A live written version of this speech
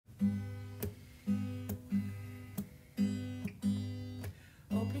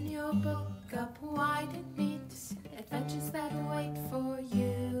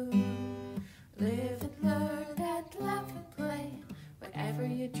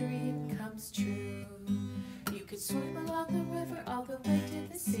dream comes true. You could swim along the river all the way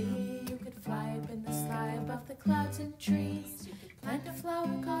to the sea. You could fly up in the sky above the clouds and trees. You could plant a flower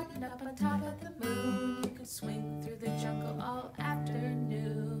garden up on top of the moon. You could swing through the jungle all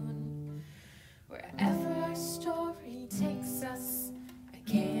afternoon. Wherever our story takes us, I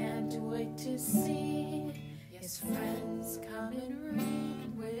can't wait to see. Yes, friends, come and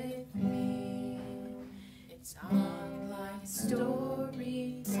read with me. It's Online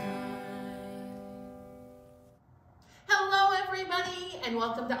Storytime. Hello everybody, and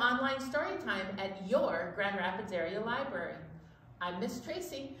welcome to Online Storytime at your Grand Rapids area library. I'm Miss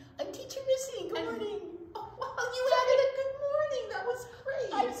Tracy. I'm Teacher Missy. Good morning. Oh, wow, you added a good morning. That was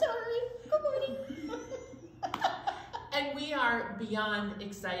great. I'm sorry. Good morning. And we are beyond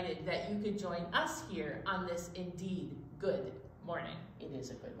excited that you could join us here on this indeed good morning. It is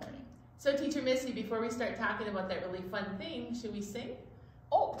a good morning. So Teacher Missy, before we start talking about that really fun thing, should we sing?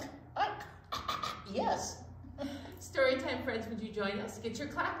 Oh, yes. Storytime friends, would you join us? Get your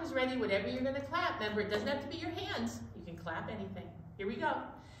clappers ready, whatever you're going to clap. Remember, it doesn't have to be your hands. You can clap anything. Here we go.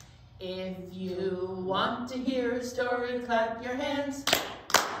 If you want to hear a story, clap your hands.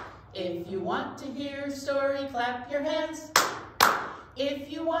 If you want to hear a story, clap your hands.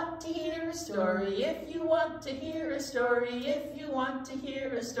 If you want to hear a story, if you want to hear a story, if you want to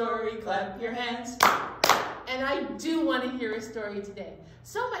hear a story, clap your hands. And I do want to hear a story today.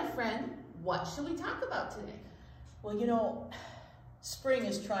 So my friend, what should we talk about today? Well, you know, spring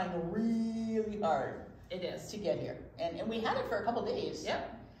is trying really hard. It is. To get here. And we had it for a couple days.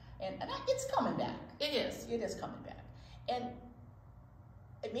 Yep. And it's coming back. It is. It is coming back. And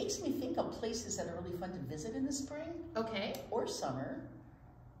it makes me think of places that are really fun to visit in the spring. Okay. Or summer.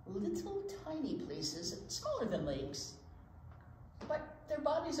 Little tiny places, smaller than lakes, but they're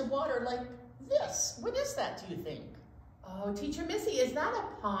bodies of water like this. What is that, do you think? Oh, Teacher Missy, is that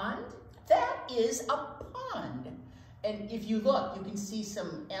a pond? That is a pond. And if you look, you can see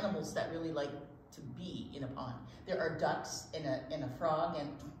some animals that really like to be in a pond. There are ducks and a frog and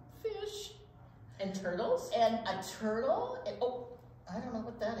fish. And turtles? And a turtle. And, oh, I don't know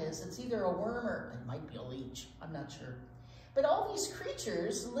what that is. It's either a worm or it might be a leech. I'm not sure. But all these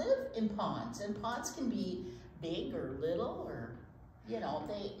creatures live in ponds, and ponds can be big or little, or, you know,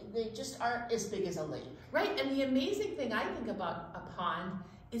 they just aren't as big as a lake. Right, and the amazing thing I think about a pond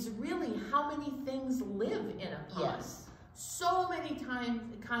is really how many things live in a pond. Yes. So many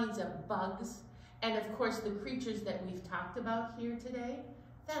kinds of bugs, and of course the creatures that we've talked about here today.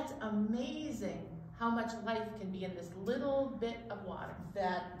 That's amazing how much life can be in this little bit of water.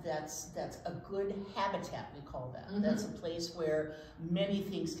 That's a good habitat, we call that. Mm-hmm. That's a place where many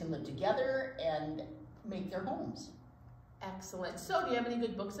things can live together and make their homes. Excellent. So, do you have any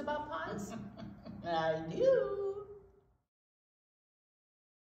good books about ponds? I do.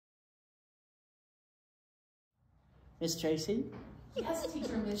 Miss Tracy? Yes,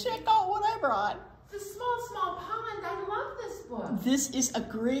 Teacher Missy. Check out what I brought. The Small Pond. I love this book. This is a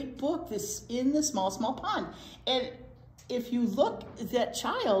great book. This in the Small Pond. And if you look, that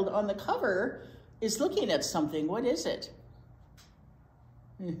child on the cover is looking at something. What is it?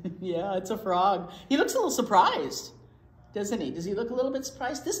 Yeah, it's a frog. He looks a little surprised, doesn't he? Does he look a little bit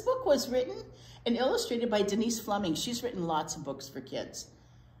surprised? This book was written and illustrated by Denise Fleming. She's written lots of books for kids.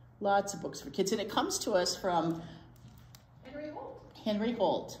 Lots of books for kids. And it comes to us from Henry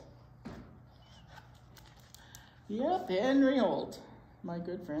Holt. Yep, Henry Holt. My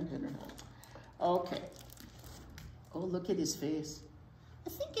good friend, Henry Holt. Okay. Oh, look at his face. I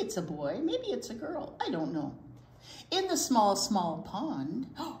think it's a boy. Maybe it's a girl. I don't know. In the small pond.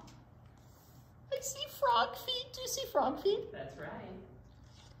 Oh, I see frog feet. Do you see frog feet? That's right.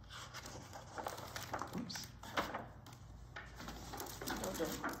 Oops.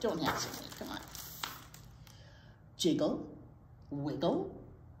 Don't ask me. Come on. Jiggle, wiggle,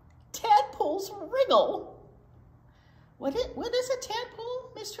 tadpoles wriggle. What is a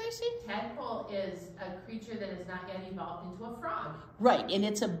tadpole, Miss Tracy? Tadpole is a creature that is not yet evolved into a frog. Right, and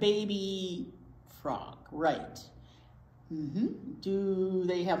it's a baby frog, right. Mm-hmm. Do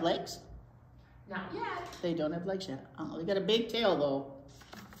they have legs? Not yet. They don't have legs yet. Oh, they got a big tail, though.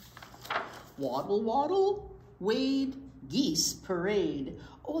 Waddle, waddle, wade, geese parade.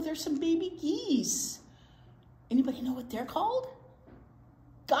 Oh, there's some baby geese. Anybody know what they're called?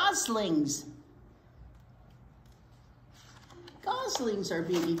 Goslings. Goslings are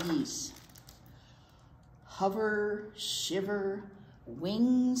baby geese. Hover, shiver,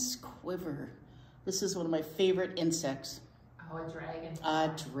 wings quiver. This is one of my favorite insects. Oh, a dragonfly.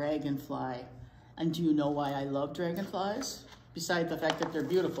 A dragonfly. And do you know why I love dragonflies? Besides the fact that they're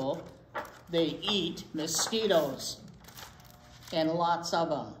beautiful, they eat mosquitoes. and lots of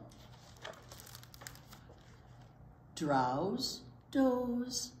them. Drowse,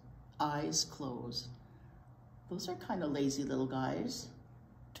 doze, eyes closed. Those are kind of lazy little guys.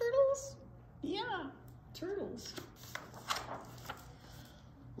 Turtles? Yeah, turtles.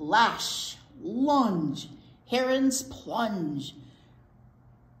 Lash, lunge, herons plunge.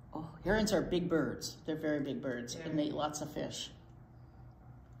 Oh, herons are big birds. They're very big birds, and they eat lots of fish.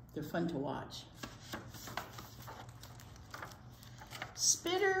 They're fun to watch.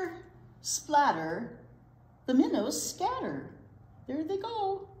 Spitter, splatter, the minnows scatter. There they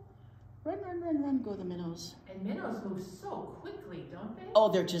go. Run, run, run, run, go the minnows. And minnows move so quickly, don't they? Oh,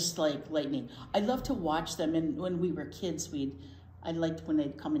 they're just like lightning. I love to watch them, and when we were kids, I liked when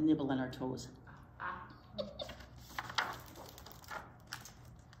they'd come and nibble on our toes.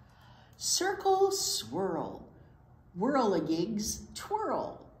 Circle, swirl, whirl-a-gigs,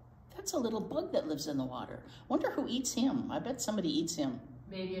 twirl. That's a little bug that lives in the water. Wonder who eats him. I bet somebody eats him.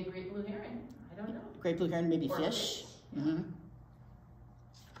 Maybe a great blue heron. I don't know. Great blue heron, maybe Or fish. Mm-hmm.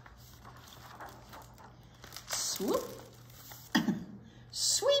 Swoop,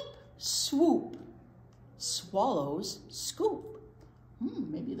 sweep, swoop, swallows, scoop.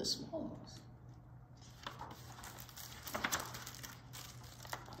 Maybe the swallows. Oh,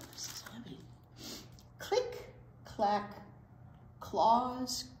 this is heavy. Click, clack,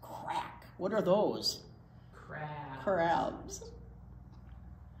 claws, crack. What are those? Crabs. Crabs.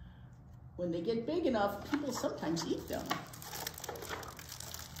 When they get big enough, people sometimes eat them.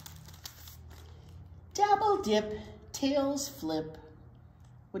 Dabble dip, tails flip.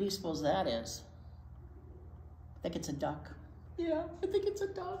 What do you suppose that is? I think it's a duck. Yeah, I think it's a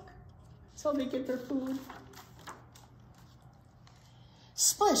duck. That's how they get their food.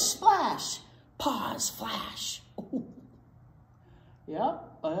 Splish, splash, pause, flash. Ooh.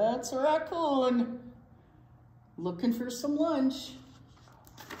 Yep, that's a raccoon. Looking for some lunch.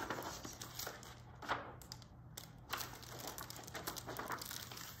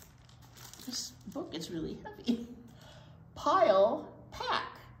 This book is really heavy. Pile,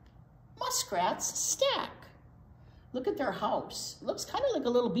 pack, muskrats stack. Look at their house. It looks kind of like a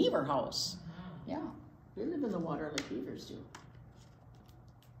little beaver house. Yeah, they live in the water like beavers do.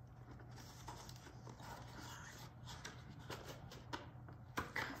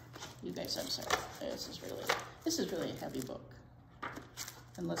 You guys, I'm sorry. This is really a heavy book.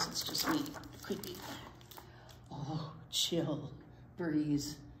 Unless it's just me. It could be. Oh, chill,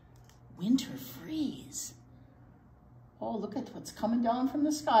 breeze, winter freeze. Oh, look at what's coming down from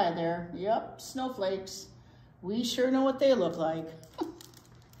the sky there. Yep, snowflakes. We sure know what they look like.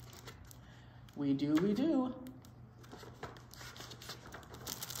 We do, we do.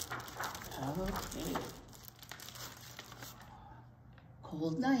 Okay.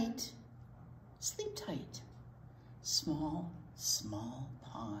 Cold night, sleep tight. Small, small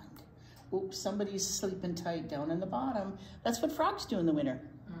pond. Oops, somebody's sleeping tight down in the bottom. That's what frogs do in the winter.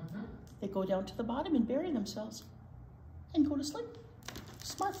 They go down to the bottom and bury themselves and go to sleep.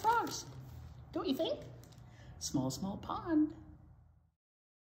 Smart frogs, don't you think? Small, small pond.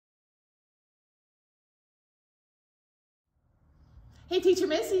 Hey, Teacher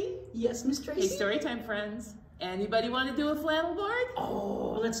Missy. Yes, Miss Tracy? Hey, Storytime friends. Anybody want to do a flannel board?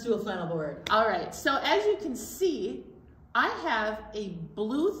 Oh, let's do a flannel board. All right, so as you can see, I have a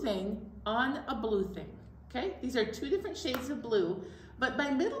blue thing on a blue thing, okay? These are two different shades of blue, but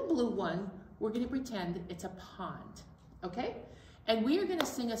my middle blue one, we're gonna pretend it's a pond, okay? And we are gonna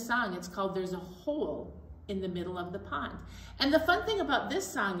sing a song. It's called There's a Hole in the Middle of the Pond. And the fun thing about this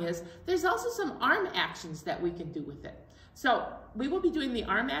song is there's also some arm actions that we can do with it. So we will be doing the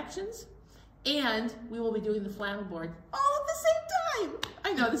arm actions and we will be doing the flannel board all at the same time.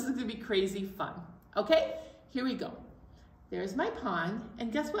 I know this is gonna be crazy fun. Okay, here we go. There's my pond,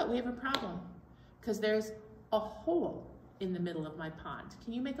 and guess what? We have a problem because there's a hole in the middle of my pond.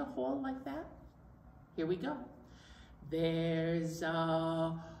 Can you make a hole like that? Here we go. There's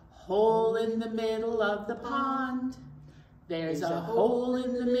a hole in the middle of the pond. There's a hole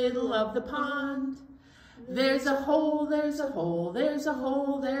in the middle of the pond. There's a hole, there's a hole, there's a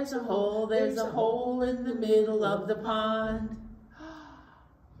hole, there's a hole, there's a hole in the middle of the pond.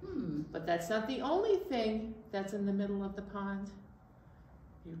 But that's not the only thing that's in the middle of the pond.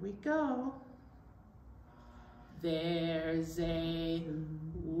 Here we go. There's a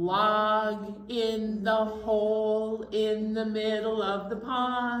log in the hole in the middle of the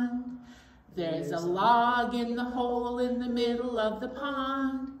pond. There's a log in the hole in the middle of the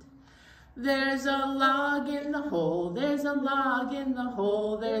pond. There's a log in the hole, there's a log in the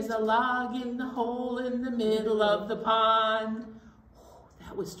hole, there's a log in the hole in the middle of the pond. Oh,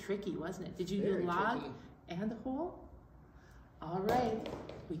 that was tricky, wasn't it? Did you do log and a hole? All right,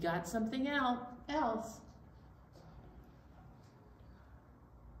 we got something else.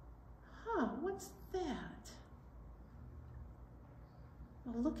 Huh, what's that?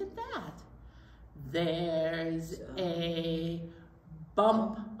 Well, look at that. There's a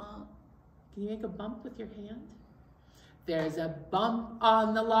bump. Can you make a bump with your hand? There's a bump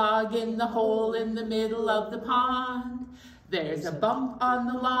on the log in the hole in the middle of the pond. There's a bump on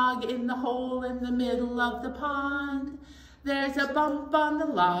the log in the hole in the middle of the pond. There's a bump on the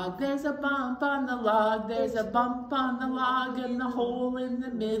log, there's a bump on the log, there's a bump on the log in the hole in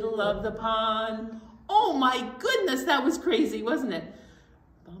the middle of the pond. Oh my goodness, that was crazy, wasn't it?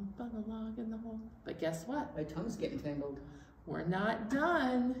 Bump on the log in the hole. But guess what? My tongue's getting tangled. We're not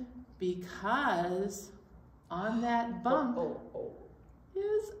done, because on that bump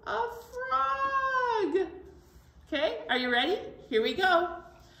is a frog. Okay, are you ready? Here we go.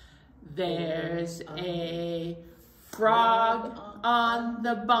 There's a frog on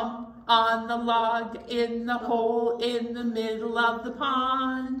the bump on the log in the hole in the middle of the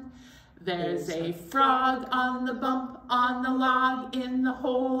pond. There's a frog on the bump on the log in the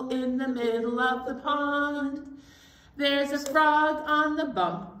hole in the middle of the pond. There's a frog on the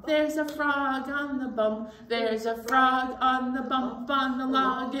bump, there's a frog on the bump, there's a frog on the bump on the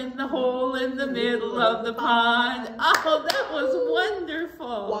log in the hole in the middle of the pond. Oh, that was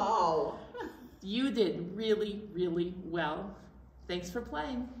wonderful. Wow. You did really, really well. Thanks for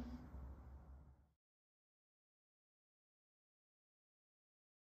playing.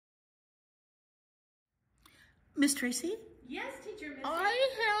 Miss Tracy? Yes, Teacher Missy. I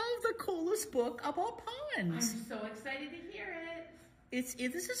have the coolest book about ponds. I'm so excited to hear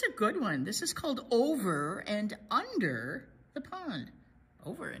it. This is a good one. This is called Over and Under the Pond.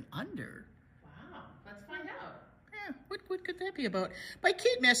 Over and Under. Wow, let's find out. Yeah, what could that be about? By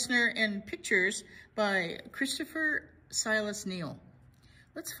Kate Messner and pictures by Christopher Silas Neal.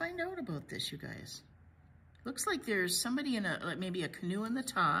 Let's find out about this, you guys. Looks like there's somebody in maybe a canoe in the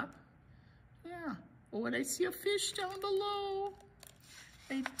top. Yeah. Oh, and I see a fish down below.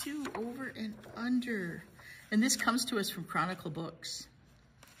 I do, Over and Under. And this comes to us from Chronicle Books.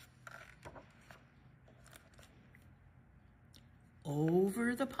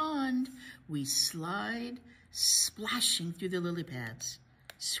 Over the pond, we slide, splashing through the lily pads,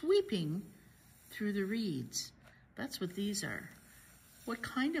 sweeping through the reeds. That's what these are. What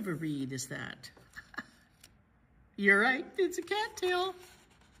kind of a reed is that? You're right, it's a cattail.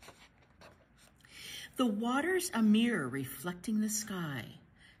 The water's a mirror reflecting the sky.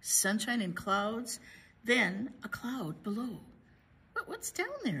 Sunshine and clouds, then a cloud below. But what's down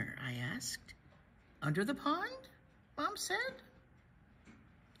there, I asked. Under the pond, Mom said.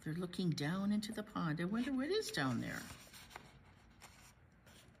 They're looking down into the pond. I wonder what is down there.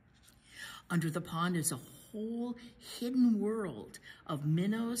 Under the pond is a whole hidden world of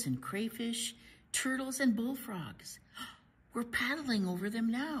minnows and crayfish, turtles and bullfrogs. We're paddling over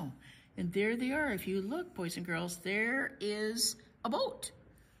them now. And there they are. If you look, boys and girls, there is a boat.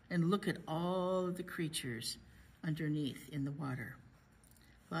 And look at all of the creatures underneath in the water.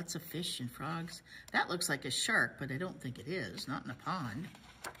 Lots of fish and frogs. That looks like a shark, but I don't think it is, not in a pond.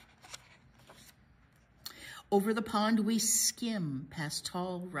 Over the pond, we skim past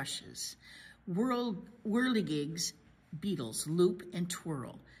tall rushes. Whirligigs, beetles loop and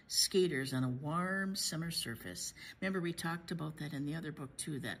twirl. Skaters on a warm summer surface. Remember, we talked about that in the other book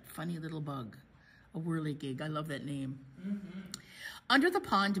too, that funny little bug, a whirligig. I love that name. Under the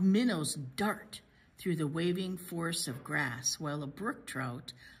pond, minnows dart through the waving force of grass, while a brook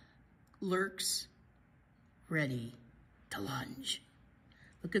trout lurks ready to lunge.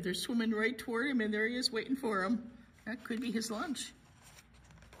 Look at, they're swimming right toward him, and there he is waiting for him. That could be his lunch.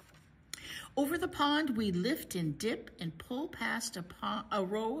 Over the pond, we lift and dip and pull past a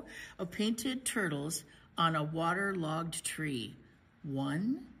row of painted turtles on a waterlogged tree.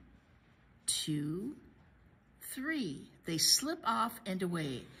 1, 2, 3. They slip off and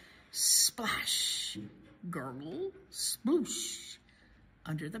away. Splash, gurgle, sploosh,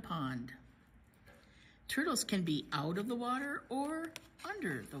 under the pond. Turtles can be out of the water or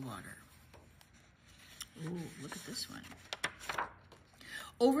under the water. Oh, look at this one.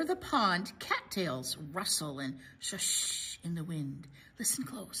 Over the pond, cattails rustle and shush in the wind. Listen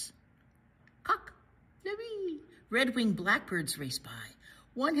close. Cock, levee. Red-winged blackbirds race by.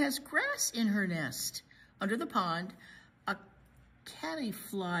 One has grass in her nest. Under the pond, a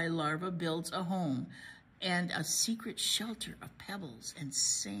caddisfly larva builds a home and a secret shelter of pebbles and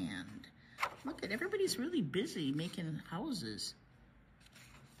sand. Look at, everybody's really busy making houses.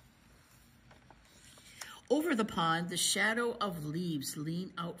 Over the pond, the shadow of leaves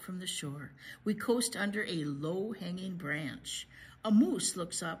lean out from the shore. We coast under a low-hanging branch. A moose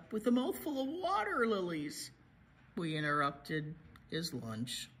looks up with a mouthful of water lilies. We interrupted his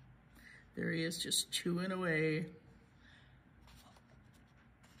lunch. There he is, just chewing away.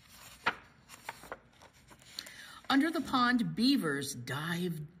 Under the pond, beavers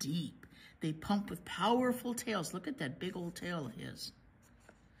dive deep. They pump with powerful tails. Look at that big old tail of his.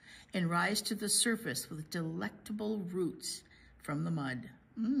 And rise to the surface with delectable roots from the mud.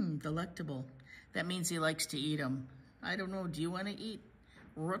 Delectable. That means he likes to eat them. I don't know, do you want to eat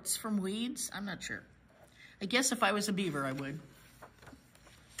roots from weeds? I'm not sure. I guess if I was a beaver, I would.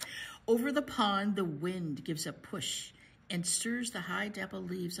 Over the pond, the wind gives a push and stirs the high dappled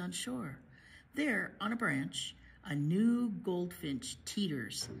leaves on shore. There, on a branch, a new goldfinch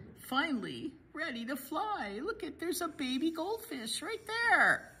teeters, finally ready to fly. Look at, there's a baby goldfish right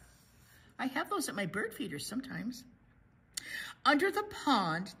there. I have those at my bird feeders sometimes. Under the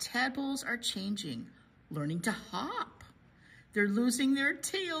pond, tadpoles are changing, learning to hop. They're losing their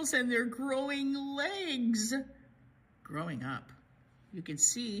tails and they're growing legs. Growing up. You can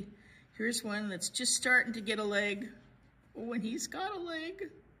see, here's one that's just starting to get a leg. Oh, and he's got a leg.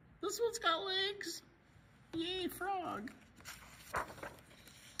 This one's got legs. Yay, frog.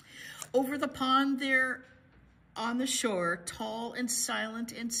 Over the pond there, on the shore, tall and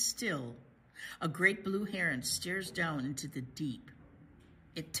silent and still, a great blue heron stares down into the deep.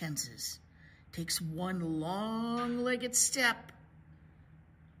 It tenses, takes one long-legged step.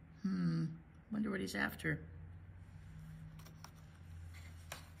 Wonder what he's after.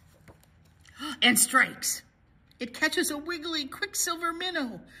 And strikes. It catches a wiggly quicksilver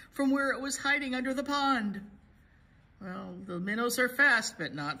minnow from where it was hiding under the pond. Well, the minnows are fast,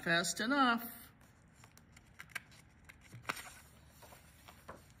 but not fast enough.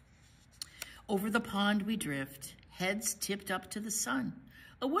 Over the pond we drift, heads tipped up to the sun.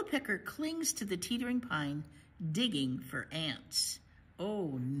 A woodpecker clings to the teetering pine, digging for ants.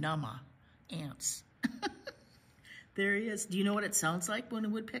 Oh, numma, ants. There he is. Do you know what it sounds like when a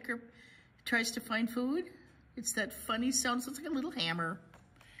woodpecker tries to find food? It's that funny sound. Sounds like a little hammer.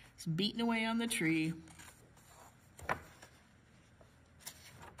 It's beating away on the tree.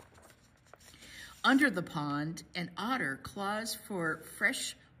 Under the pond, an otter claws for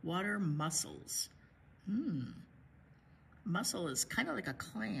fresh water mussels. Mussel is kind of like a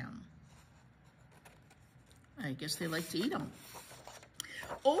clam. I guess they like to eat them.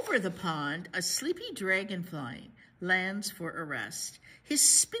 Over the pond, a sleepy dragonfly lands for a rest. His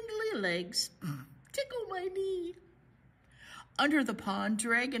spindly legs tickle my knee. Under the pond,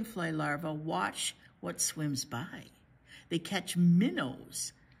 dragonfly larvae watch what swims by. They catch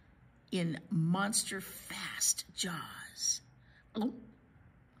minnows in monster fast jaws. Oh,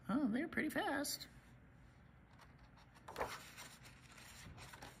 they're pretty fast.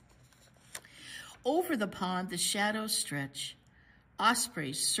 Over the pond, the shadows stretch.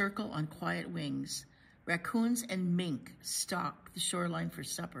 Ospreys circle on quiet wings. Raccoons and mink stalk the shoreline for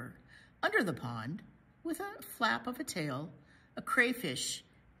supper. Under the pond, with a flap of a tail, a crayfish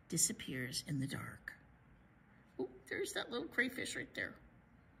disappears in the dark. Oh, there's that little crayfish right there,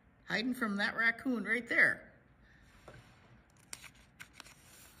 hiding from that raccoon right there.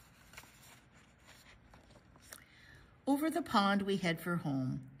 Over the pond, we head for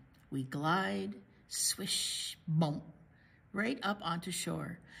home. We glide, swish, bump, right up onto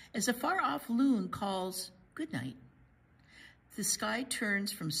shore as a far-off loon calls good night. The sky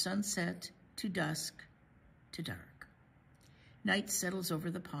turns from sunset to dusk to dark. Night settles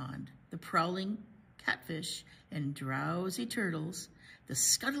over the pond. The prowling catfish and drowsy turtles, the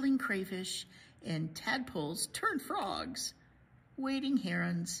scuttling crayfish and tadpoles turn frogs, wading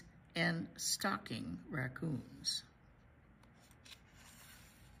herons and stalking raccoons.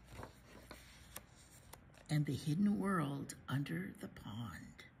 And the hidden world under the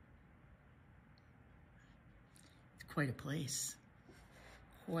pond. It's quite a place.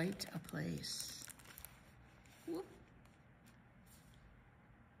 Quite a place. Whoop.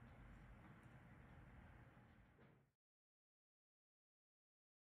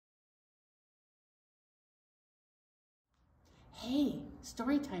 Hey,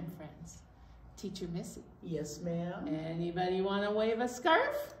 Storytime friends. Teacher Missy. Yes, ma'am. Anybody want to wave a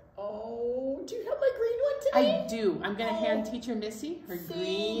scarf? Oh, do you have my green one today? I do. I'm going to hand Teacher Missy her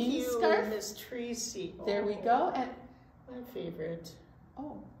green scarf. Miss Tracy. There we go. And my favorite.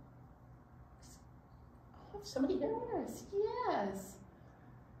 oh, Somebody here? yes.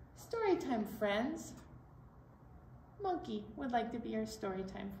 Storytime friends. Monkey would like to be our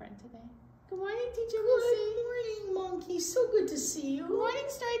Storytime friend today. Good morning, Teacher Missy. Good morning, Monkey. So good to see you. Good morning,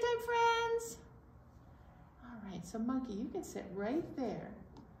 Storytime friends. right, so Monkey, you can sit right there.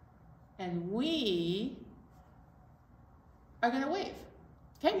 And we are going to wave.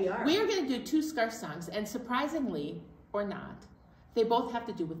 Okay? We are. We are going to do 2 scarf songs, and surprisingly, or not, they both have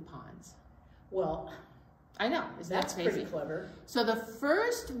to do with ponds. Well, I know, isn't that crazy? that's pretty clever. So the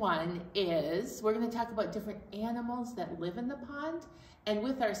first one is, we're going to talk about different animals that live in the pond, and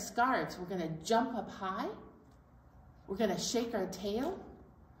with our scarves, we're going to jump up high, we're going to shake our tail,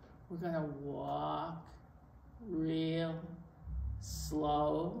 we're going to walk real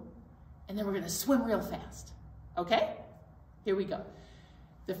slow, and then we're going to swim real fast. Okay? Here we go.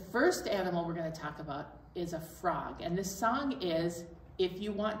 The first animal we're going to talk about is a frog, and this song is If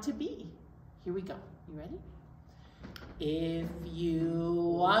You Want to Be. Here we go. You ready? If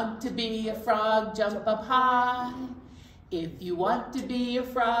you want to be a frog, jump up high. If you want to be a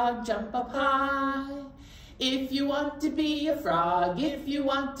frog, jump up high. If you want to be a frog, if you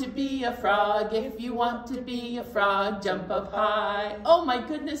want to be a frog, if you want to be a frog, jump up high. Oh my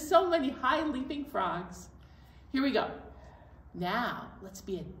goodness, so many high leaping frogs. Here we go. Now, let's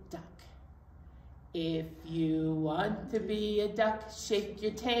be a duck. If you want to be a duck, shake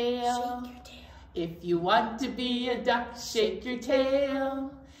your tail. Shake your tail. If you want to be a duck, shake your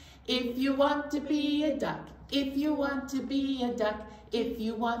tail. If you want to be a duck, if you want to be a duck, if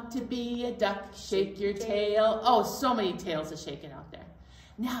you want to be a duck, shake your tail. Oh, so many tails are shaking out there.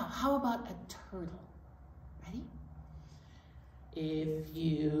 Now, how about a turtle? Ready? If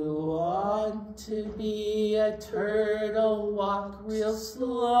you want to be a turtle, walk real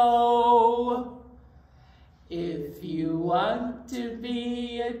slow. If you want to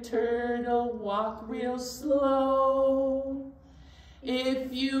be a turtle, walk real slow.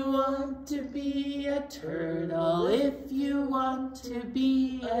 If you want to be a turtle, if you want to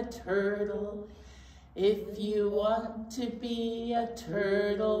be a turtle, if you want to be a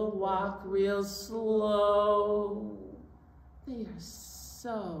turtle, walk real slow. They are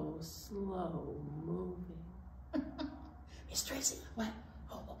so slow moving. Miss Tracy. What?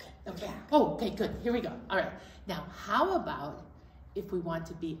 Oh, okay. Okay. Oh, okay, good. Here we go. All right. Now, how about if we want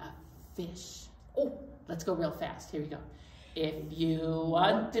to be a fish? Oh, let's go real fast. Here we go. If you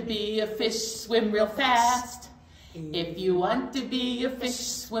want to be a fish, swim real fast. If you want to be a fish,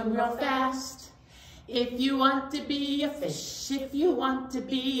 swim real fast. If you want to be a fish, if you want to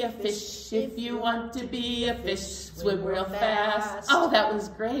be a fish, if you want to be a fish, swim real fast. Oh, that was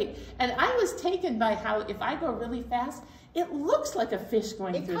great. And I was taken by how if I go really fast, it looks like a fish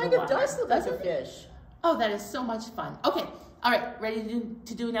going through the water. It kind of does look like a fish. Oh, that is so much fun. Okay, all right, ready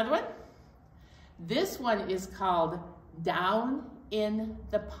to do another one? This one is called Down in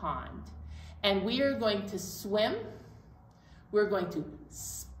the Pond. And we are going to swim, we're going to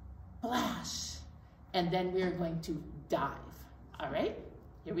splash, and then we are going to dive. All right,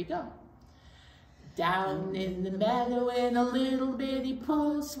 here we go. Down in the meadow in a little bitty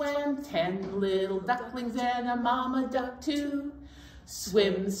pool swam 10 little ducklings and a mama duck too.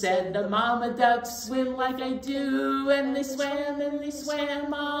 Swim, said the mama duck, swim like I do. And they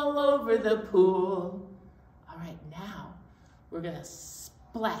swam all over the pool. All right, now we're gonna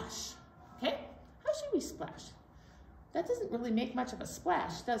splash, okay? How should we splash? That doesn't really make much of a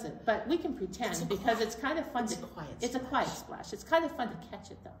splash, does it? But we can pretend because it's kind of fun. It's a quiet splash. It's kind of fun to catch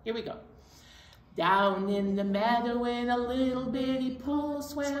it though. Here we go. Down in the meadow in a little bitty pool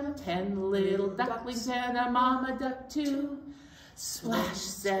swam 10 little ducklings and a mama duck too. Splash,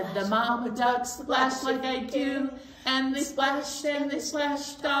 said the mama duck, splash like I do. And they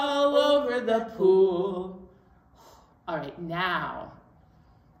splashed all over the pool. All right, now,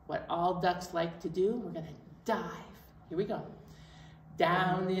 what all ducks like to do, we're gonna dive. Here we go.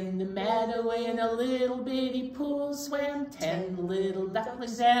 Down in the meadow in a little bitty pool swam 10 little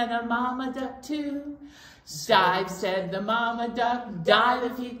ducklings and a mama duck too. Dive, said the mama duck,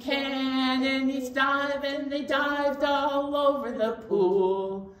 dive if you can. And he's dive and they dived all over the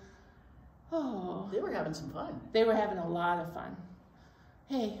pool. Oh. They were having some fun. They were having a lot of fun.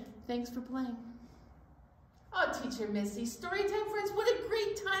 Hey, thanks for playing. Oh, Teacher Missy, Storytime friends, what a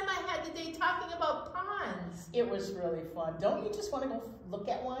great time I had today talking about ponds. It was really fun. Don't you just want to go look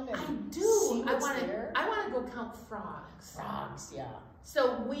at one and I do. see what's there? I want to go count frogs. Frogs, yeah.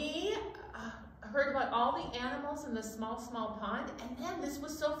 So we heard about all the animals in the small pond, and then this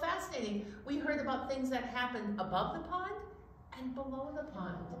was so fascinating. We heard about things that happened above the pond and below the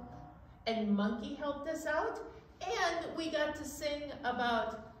pond. And Monkey helped us out, and we got to sing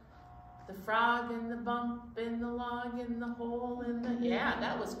about the frog and the bump and the log and the hole and the... Yeah,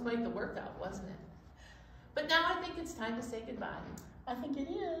 that was quite the workout, wasn't it? But now I think it's time to say goodbye. I think it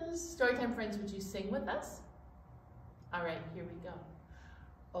is. Storytime friends, would you sing with us? All right, here we go.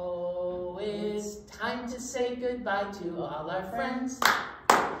 Oh, it's time to say goodbye to all our friends.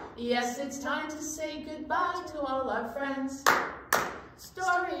 Yes, it's time to say goodbye to all our friends.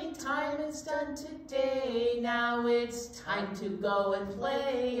 Story time is done today. Now it's time to go and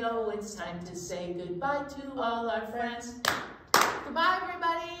play. Oh, it's time to say goodbye to all our friends. Goodbye,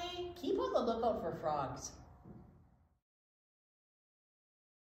 everybody. Keep on the lookout for frogs.